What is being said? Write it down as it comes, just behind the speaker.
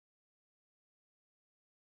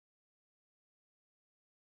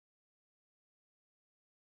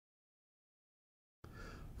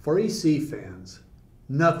For EC fans,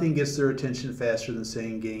 nothing gets their attention faster than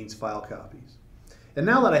saying Gaines file copies. And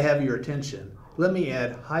now that I have your attention, let me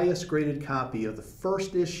add highest graded copy of the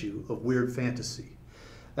first issue of Weird Fantasy.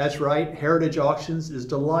 That's right, Heritage Auctions is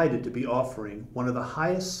delighted to be offering one of the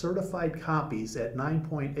highest certified copies at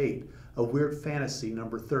 9.8 of Weird Fantasy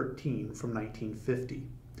number 13 from 1950.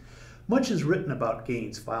 Much is written about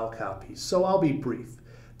Gaines file copies, so I'll be brief.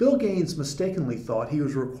 Bill Gaines mistakenly thought he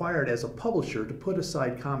was required as a publisher to put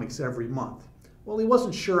aside comics every month. Well, he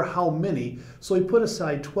wasn't sure how many, so he put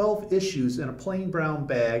aside 12 issues in a plain brown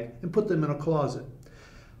bag and put them in a closet.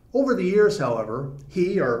 Over the years, however,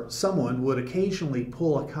 he or someone would occasionally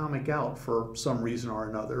pull a comic out for some reason or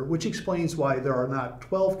another, which explains why there are not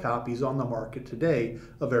 12 copies on the market today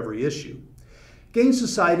of every issue. Gaines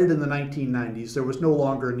decided in the 1990s there was no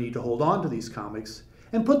longer a need to hold on to these comics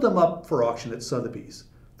and put them up for auction at Sotheby's.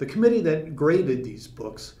 The committee that graded these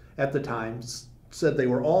books at the time said they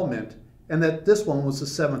were all mint and that this one was the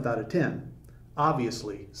 7th out of 10.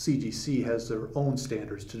 Obviously, CGC has their own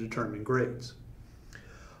standards to determine grades.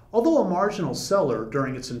 Although a marginal seller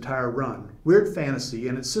during its entire run, Weird Fantasy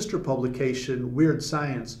and its sister publication, Weird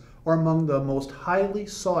Science, are among the most highly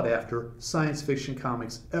sought-after science fiction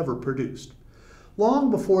comics ever produced. Long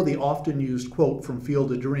before the often-used quote from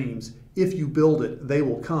Field of Dreams, "If you build it, they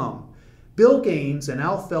will come," Bill Gaines and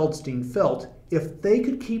Al Feldstein felt if they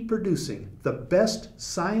could keep producing the best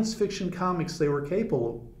science fiction comics they were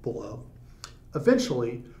capable of,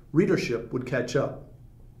 eventually readership would catch up.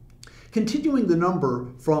 Continuing the number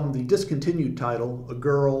from the discontinued title, A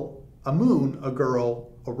Girl, a Moon, a Girl,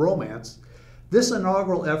 a Romance, this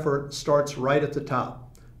inaugural effort starts right at the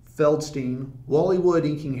top. Feldstein, Wally Wood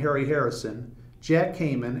inking Harry Harrison, Jack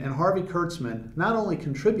Kamen, and Harvey Kurtzman not only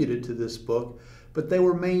contributed to this book, but they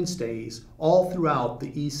were mainstays all throughout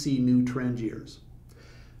the EC New Trend years.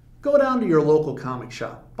 Go down to your local comic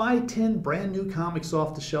shop, buy 10 brand new comics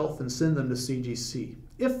off the shelf and send them to CGC.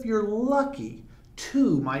 If you're lucky,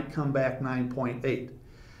 2 might come back 9.8.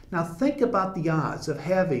 Now think about the odds of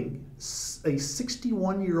having a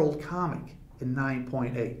 61-year-old comic in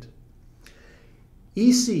 9.8.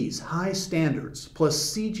 EC's high standards plus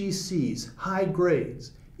CGC's high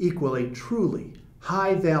grades equal a truly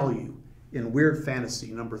high value in Weird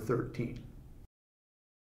Fantasy number 13.